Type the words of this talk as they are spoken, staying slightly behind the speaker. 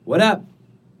What up?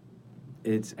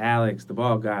 It's Alex, the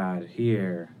ball god,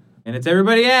 here. And it's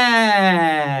Everybody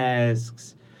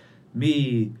Asks.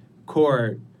 Me,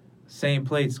 Court, Same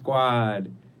Plate Squad,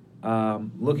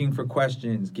 looking for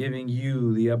questions, giving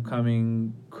you, the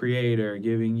upcoming creator,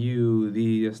 giving you,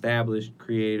 the established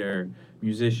creator,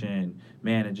 musician,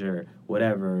 manager,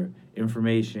 whatever,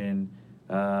 information,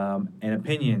 and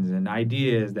opinions and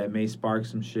ideas that may spark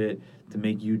some shit to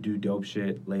make you do dope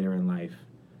shit later in life.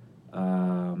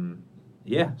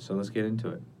 Yeah, so let's get into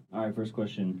it. All right, first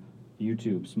question.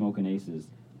 YouTube, Smoking Aces.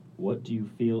 What do you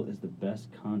feel is the best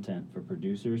content for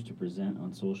producers to present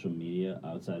on social media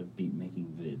outside of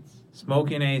beat-making vids?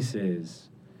 Smoking Aces.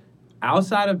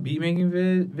 Outside of beat-making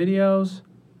videos,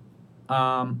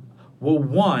 well,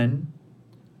 one,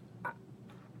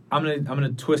 I'm gonna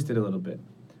twist it a little bit.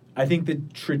 I think the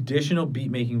traditional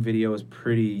beat-making video is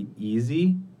pretty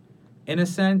easy, in a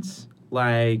sense.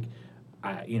 Like,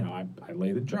 I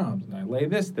lay the drums and I lay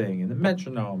this thing and the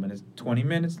metronome and it's 20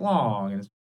 minutes long and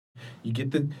you get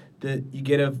the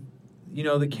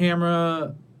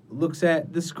camera looks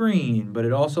at the screen, but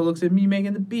it also looks at me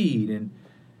making the beat, and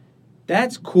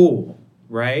that's cool,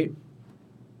 right?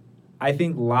 I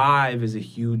think live is a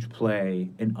huge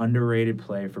play, an underrated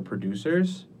play for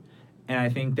producers, and I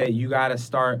think that you got to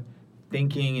start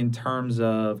thinking in terms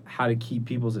of how to keep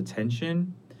people's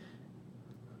attention.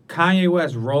 Kanye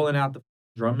West rolling out the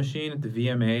drum machine at the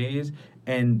VMAs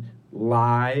and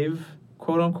live,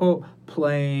 quote unquote,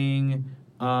 playing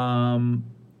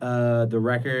the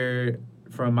record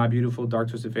from My Beautiful Dark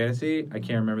Twisted Fantasy. I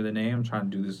can't remember the name. I'm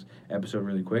trying to do this episode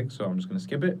really quick, so I'm just gonna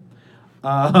skip it.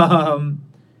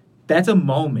 That's a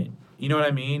moment. You know what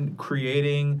I mean?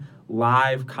 Creating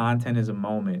live content is a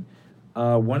moment.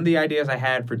 One of the ideas I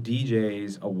had for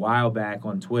DJs a while back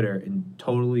on Twitter, and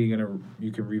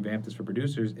you can revamp this for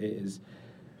producers, is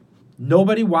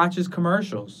nobody watches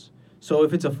commercials. So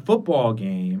if it's a football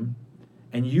game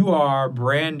and you are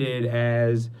branded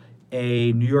as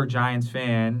a New York Giants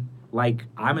fan, like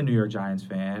I'm a New York Giants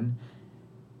fan,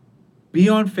 be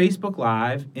on Facebook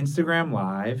Live, Instagram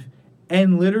Live,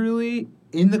 and literally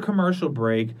in the commercial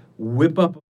break, whip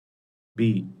up a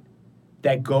beat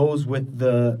that goes with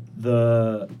the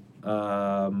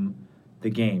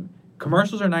game.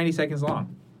 Commercials are 90 seconds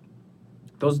long.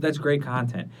 That's great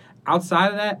content. Outside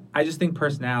of that, I just think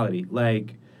personality.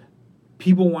 Like,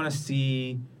 people want to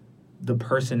see the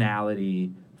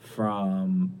personality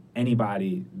from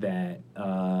anybody that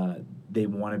they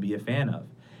want to be a fan of.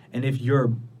 And if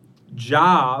your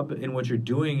job in what you're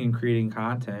doing in creating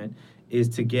content is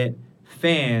to get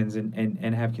fans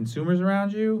and have consumers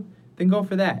around you, then go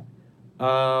for that.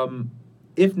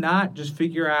 If not, just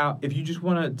figure out, if you just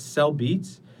want to sell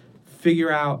beats,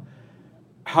 figure out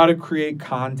how to create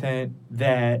content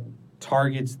that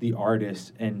targets the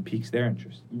artist and piques their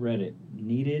interest. Reddit,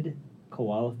 needed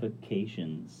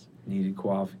qualifications. Needed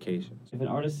qualifications. If an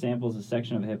artist samples a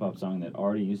section of a hip-hop song that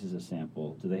already uses a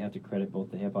sample, do they have to credit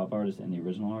both the hip-hop artist and the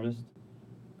original artist?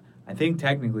 I think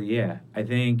technically, yeah. I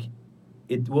think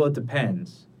it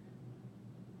depends.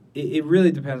 It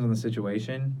really depends on the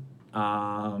situation,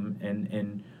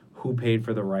 and who paid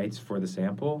for the rights for the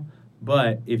sample.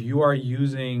 But if you are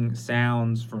using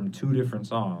sounds from two different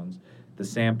songs, the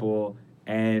sample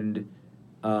and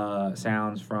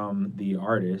sounds from the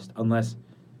artist, unless,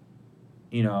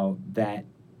 that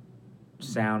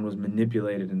sound was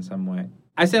manipulated in some way.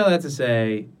 I say all that to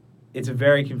say it's a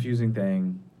very confusing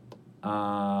thing.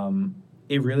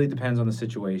 It really depends on the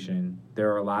situation.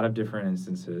 There are a lot of different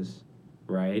instances,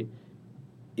 right?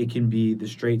 It can be the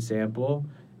straight sample,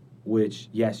 which,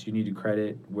 yes, you need to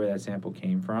credit where that sample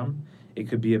came from. It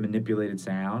could be a manipulated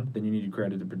sound, then you need to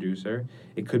credit the producer.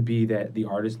 It could be that the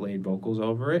artist laid vocals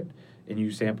over it, and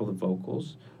you sample the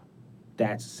vocals.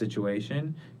 That's a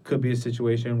situation. Could be a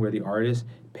situation where the artist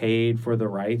paid for the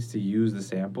rights to use the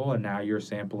sample, and now you're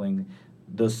sampling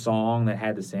the song that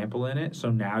had the sample in it.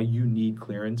 So now you need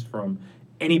clearance from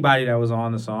anybody that was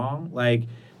on the song. Like,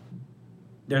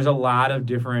 there's a lot of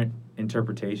different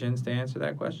interpretations to answer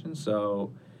that question.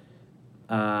 So,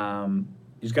 you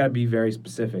just got to be very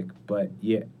specific. But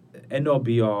yeah, end all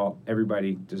be all,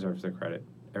 everybody deserves their credit.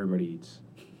 Everybody eats.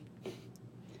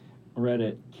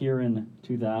 Reddit, Kieran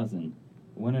 2000.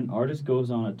 When an artist goes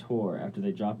on a tour after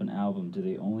they drop an album, do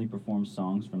they only perform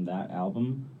songs from that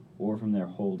album or from their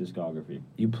whole discography?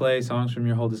 You play songs from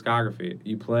your whole discography.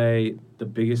 You play the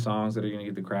biggest songs that are going to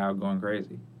get the crowd going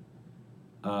crazy.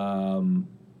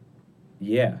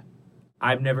 Yeah.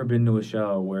 I've never been to a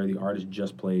show where the artist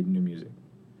just played new music.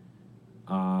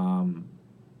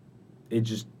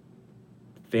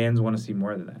 Fans want to see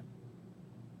more than that.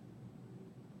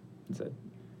 That's it.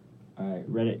 All right,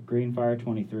 Reddit,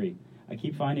 Greenfire23. I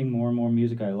keep finding more and more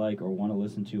music I like or want to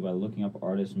listen to by looking up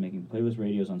artists and making playlist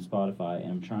radios on Spotify, and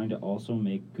I'm trying to also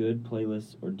make good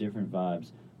playlists or different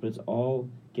vibes, but it's all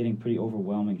getting pretty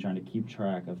overwhelming trying to keep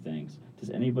track of things.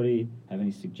 Does anybody have any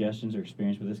suggestions or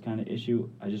experience with this kind of issue?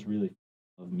 I just really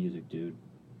love music, dude.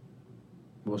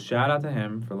 Well, shout out to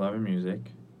him for loving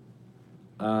music.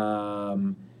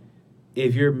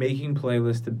 If you're making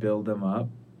playlists to build them up,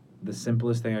 the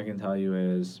simplest thing I can tell you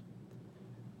is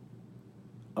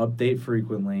update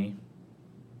frequently.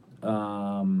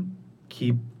 So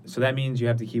that means you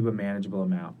have to keep a manageable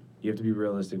amount. You have to be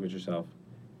realistic with yourself.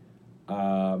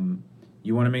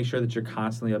 You want to make sure that you're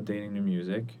constantly updating new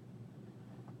music.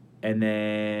 And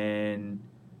then,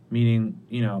 meaning,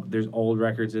 there's old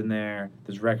records in there.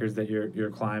 There's records that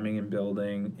you're climbing and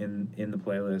building in the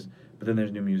playlist. But then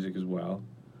there's new music as well.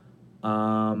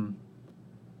 And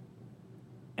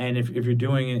if you're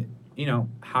doing it,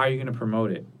 how are you going to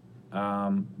promote it?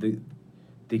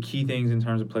 The key things in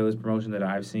terms of playlist promotion that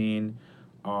I've seen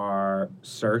are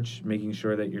search, making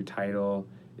sure that your title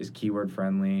is keyword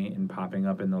friendly and popping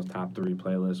up in those top 3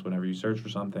 playlists whenever you search for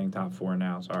something. Top 4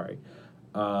 now, sorry.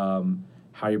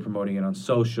 How you're promoting it on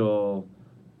social,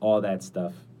 all that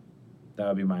stuff. That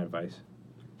would be my advice.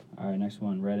 All right, next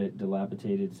one, Reddit,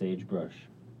 Dilapidated Sagebrush.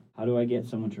 How do I get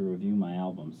someone to review my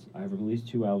albums? I have released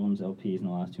 2 albums, LPs, in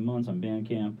the last 2 months on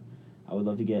Bandcamp. I would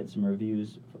love to get some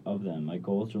reviews of them. My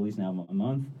goal is to release an album a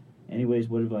month. Anyways,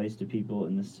 what advice do people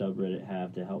in this subreddit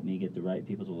have to help me get the right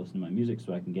people to listen to my music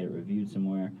so I can get it reviewed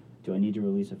somewhere? Do I need to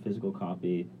release a physical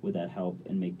copy? Would that help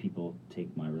and make people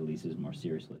take my releases more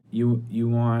seriously? If you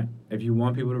want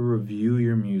people to review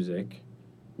your music,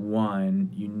 one,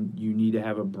 you need to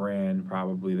have a brand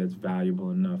probably that's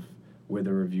valuable enough where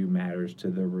the review matters to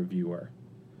the reviewer,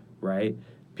 right?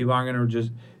 People aren't going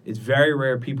to it's very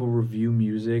rare people review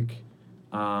music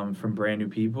from brand new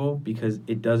people because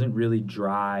it doesn't really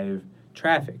drive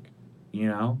traffic,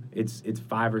 It's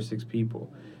 5 or 6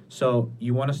 people. So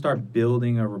you want to start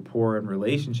building a rapport and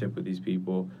relationship with these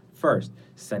people first,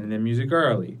 sending them music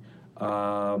early.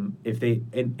 If they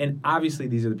and obviously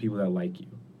these are the people that like you.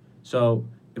 So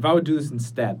if I would do this in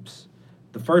steps,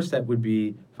 the first step would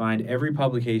be find every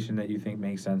publication that you think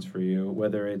makes sense for you,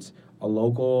 whether it's a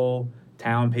local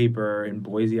town paper in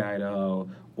Boise, Idaho,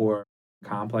 or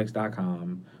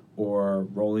complex.com, or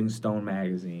Rolling Stone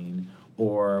magazine,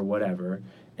 or whatever,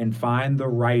 and find the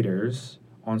writers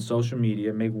on social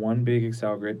media, make one big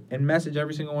Excel grid, and message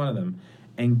every single one of them.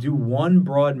 And do one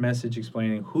broad message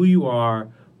explaining who you are,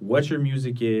 what your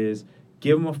music is,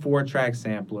 give them a 4-track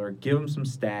sampler, give them some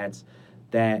stats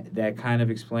that kind of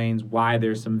explains why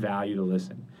there's some value to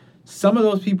listen. Some of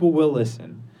those people will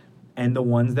listen, and the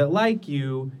ones that like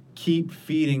you, keep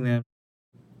feeding them.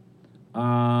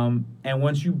 And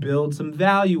once you build some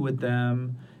value with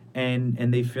them,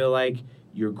 and they feel like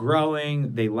you're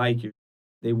growing, they like you,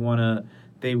 they wanna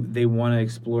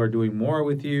explore doing more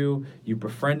with you, you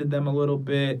befriended them a little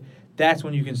bit, that's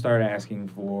when you can start asking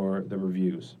for the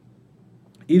reviews.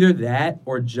 Either that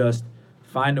or just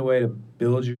find a way to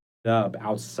build your up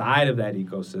outside of that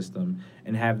ecosystem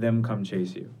and have them come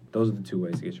chase you. Those are the 2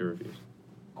 ways to get your reviews.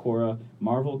 Cora,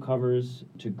 Marvel covers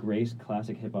to grace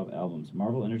classic hip-hop albums.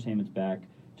 Marvel Entertainment's back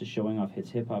to showing off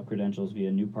its hip-hop credentials via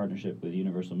a new partnership with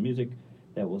Universal Music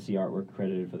that will see artwork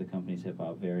credited for the company's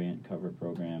hip-hop variant cover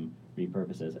program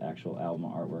repurposed as actual album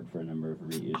artwork for a number of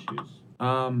reissues.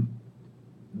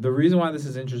 The reason why this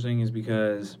is interesting is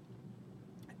because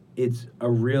it's a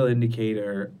real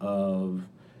indicator of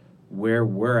where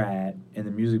we're at in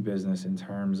the music business in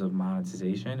terms of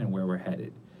monetization and where we're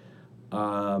headed.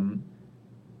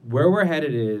 Where we're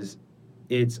headed is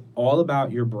it's all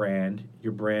about your brand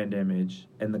image,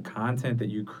 and the content that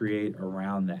you create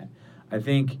around that. I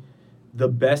think the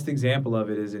best example of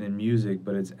it isn't in music,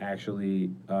 but it's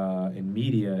actually in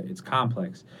media. It's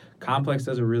Complex. Complex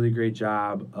does a really great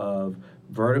job of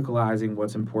verticalizing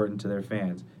what's important to their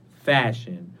fans.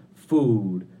 Fashion,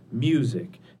 food,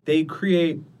 music. They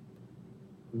create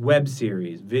web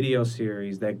series, video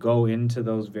series that go into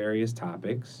those various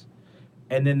topics,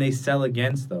 and then they sell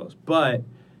against those. But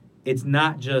it's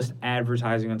not just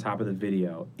advertising on top of the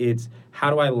video. It's how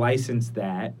do I license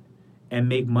that and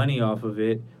make money off of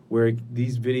it where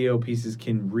these video pieces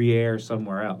can re-air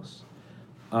somewhere else.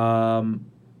 And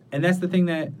that's the thing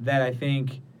that I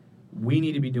think we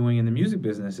need to be doing in the music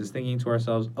business, is thinking to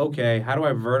ourselves, okay, how do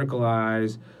I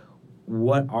verticalize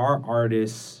what our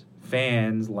artists'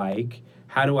 fans like?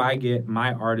 How do I get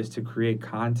my artists to create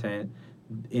content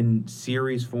in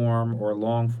series form or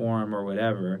long form or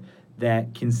whatever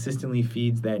that consistently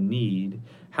feeds that need?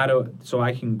 So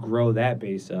I can grow that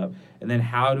base up? And then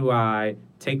how do I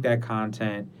take that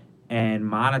content and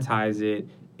monetize it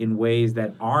in ways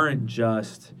that aren't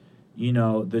just,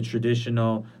 the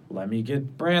traditional, let me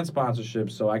get brand sponsorship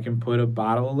so I can put a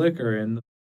bottle of liquor in the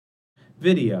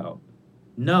video.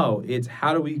 No, it's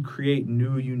how do we create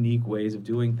new, unique ways of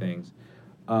doing things.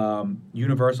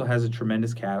 Universal has a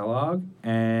tremendous catalog,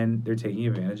 and they're taking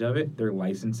advantage of it. They're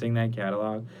licensing that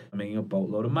catalog, making a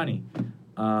boatload of money.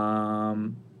 I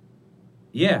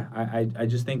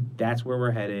just think that's where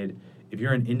we're headed. If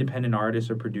you're an independent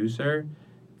artist or producer,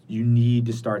 you need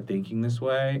to start thinking this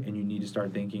way, and you need to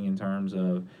start thinking in terms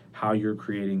of how you're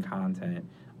creating content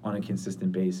on a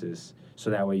consistent basis, so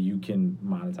that way you can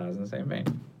monetize in the same vein.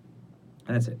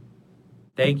 And that's it.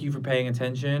 Thank you for paying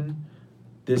attention.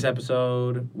 This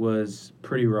episode was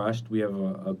pretty rushed. We have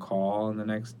a call in the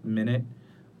next minute,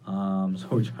 so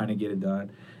we're trying to get it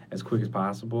done as quick as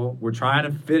possible. We're trying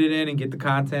to fit it in and get the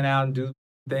content out and do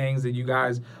things that you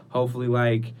guys hopefully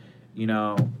like,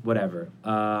 whatever.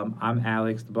 I'm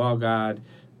Alex, the Ball God.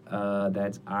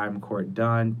 That's I'm Court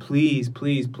Dunn. Please,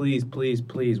 please, please, please,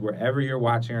 please, wherever you're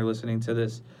watching or listening to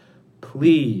this,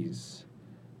 please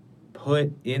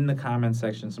put in the comment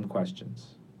section some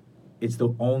questions. It's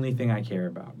the only thing I care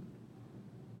about.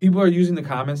 People are using the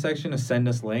comment section to send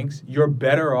us links. You're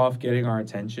better off getting our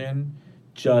attention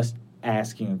just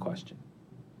asking a question.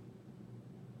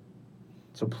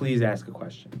 So please ask a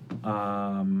question.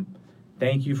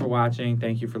 Thank you for watching.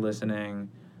 Thank you for listening.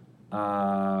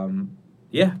 And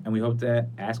we hope to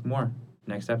ask more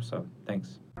next episode.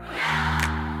 Thanks.